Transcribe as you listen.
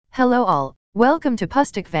Hello all, welcome to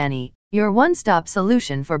Pustak Vani, your one-stop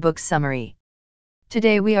solution for book summary.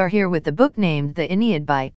 Today we are here with the book named The Aeneid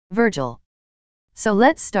by Virgil. So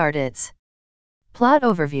let's start its plot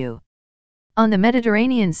overview. On the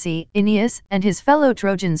Mediterranean Sea, Aeneas and his fellow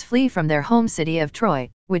Trojans flee from their home city of Troy,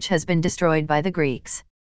 which has been destroyed by the Greeks.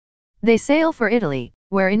 They sail for Italy,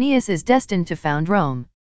 where Aeneas is destined to found Rome.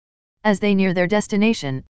 As they near their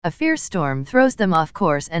destination, a fierce storm throws them off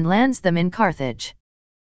course and lands them in Carthage.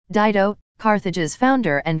 Dido, Carthage's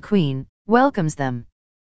founder and queen, welcomes them.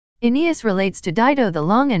 Aeneas relates to Dido the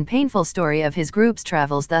long and painful story of his group's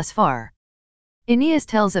travels thus far. Aeneas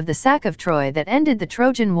tells of the sack of Troy that ended the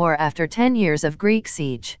Trojan War after 10 years of Greek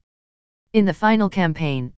siege. In the final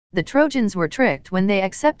campaign, the Trojans were tricked when they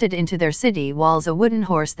accepted into their city walls a wooden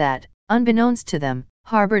horse that, unbeknownst to them,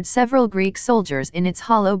 harbored several Greek soldiers in its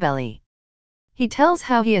hollow belly. He tells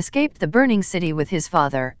how he escaped the burning city with his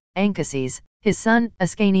father, Anchises, his son,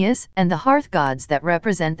 Ascanius, and the hearth gods that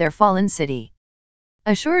represent their fallen city.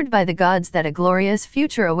 Assured by the gods that a glorious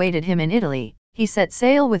future awaited him in Italy, he set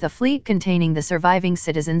sail with a fleet containing the surviving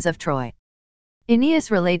citizens of Troy.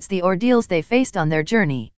 Aeneas relates the ordeals they faced on their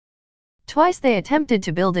journey. Twice they attempted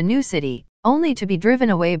to build a new city, only to be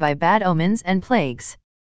driven away by bad omens and plagues.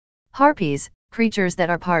 Harpies, creatures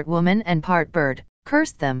that are part woman and part bird,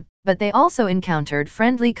 cursed them, but they also encountered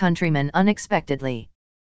friendly countrymen unexpectedly.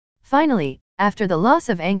 Finally, after the loss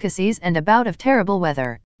of Anchises and a bout of terrible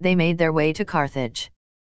weather, they made their way to Carthage.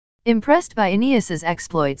 Impressed by Aeneas's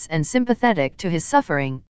exploits and sympathetic to his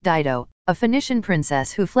suffering, Dido, a Phoenician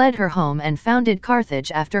princess who fled her home and founded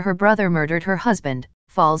Carthage after her brother murdered her husband,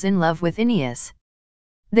 falls in love with Aeneas.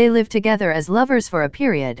 They live together as lovers for a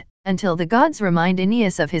period, until the gods remind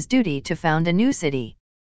Aeneas of his duty to found a new city.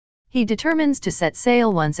 He determines to set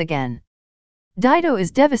sail once again. Dido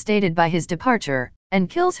is devastated by his departure, and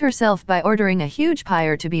kills herself by ordering a huge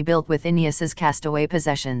pyre to be built with Aeneas's castaway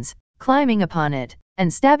possessions, climbing upon it,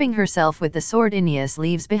 and stabbing herself with the sword Aeneas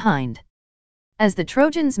leaves behind. As the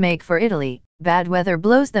Trojans make for Italy, bad weather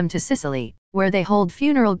blows them to Sicily, where they hold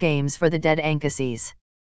funeral games for the dead Anchises.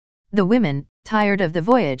 The women, tired of the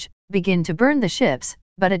voyage, begin to burn the ships,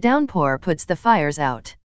 but a downpour puts the fires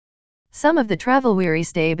out. Some of the travel-weary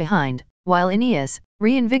stay behind, while Aeneas,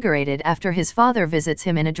 reinvigorated after his father visits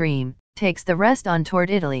him in a dream, takes the rest on toward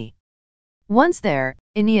Italy. Once there,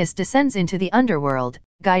 Aeneas descends into the underworld,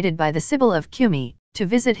 guided by the Sibyl of Cumae, to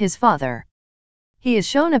visit his father. He is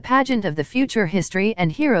shown a pageant of the future history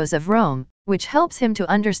and heroes of Rome, which helps him to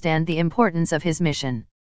understand the importance of his mission.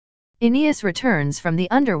 Aeneas returns from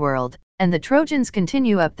the underworld, and the Trojans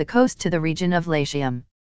continue up the coast to the region of Latium.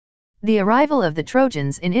 The arrival of the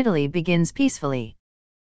Trojans in Italy begins peacefully.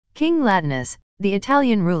 King Latinus, the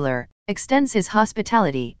Italian ruler, extends his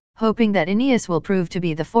hospitality, hoping that Aeneas will prove to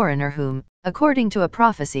be the foreigner whom, according to a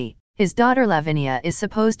prophecy, his daughter Lavinia is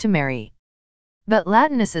supposed to marry. But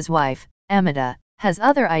Latinus's wife, Amida, has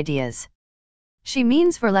other ideas. She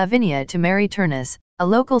means for Lavinia to marry Turnus, a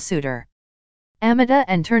local suitor. Amida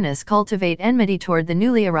and Turnus cultivate enmity toward the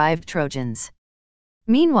newly arrived Trojans.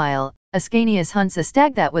 Meanwhile, Ascanius hunts a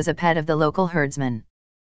stag that was a pet of the local herdsman.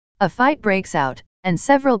 A fight breaks out, and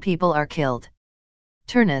several people are killed.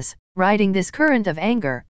 Turnus, riding this current of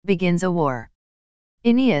anger, begins a war.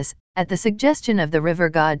 Aeneas, at the suggestion of the river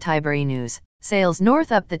god Tiberinus, sails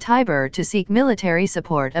north up the Tiber to seek military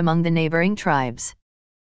support among the neighboring tribes.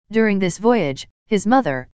 During this voyage, his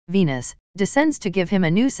mother, Venus, descends to give him a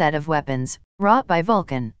new set of weapons, wrought by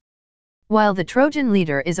Vulcan. While the Trojan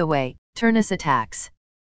leader is away, Turnus attacks.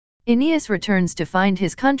 Aeneas returns to find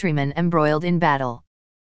his countrymen embroiled in battle.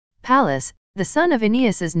 Pallas, the son of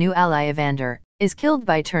Aeneas's new ally Evander, is killed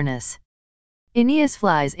by Turnus. Aeneas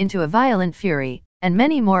flies into a violent fury, and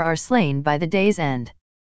many more are slain by the day's end.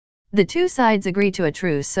 The two sides agree to a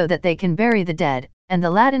truce so that they can bury the dead, and the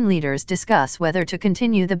Latin leaders discuss whether to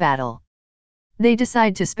continue the battle. They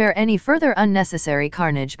decide to spare any further unnecessary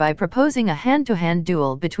carnage by proposing a hand-to-hand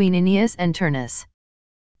duel between Aeneas and Turnus.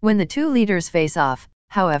 When the two leaders face off,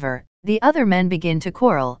 however, the other men begin to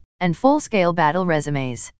quarrel, and full-scale battle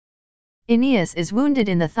resumes. Aeneas is wounded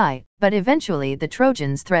in the thigh, but eventually the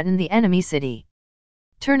Trojans threaten the enemy city.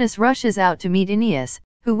 Turnus rushes out to meet Aeneas,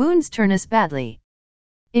 who wounds Turnus badly.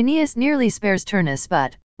 Aeneas nearly spares Turnus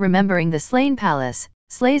but, remembering the slain Pallas,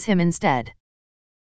 slays him instead.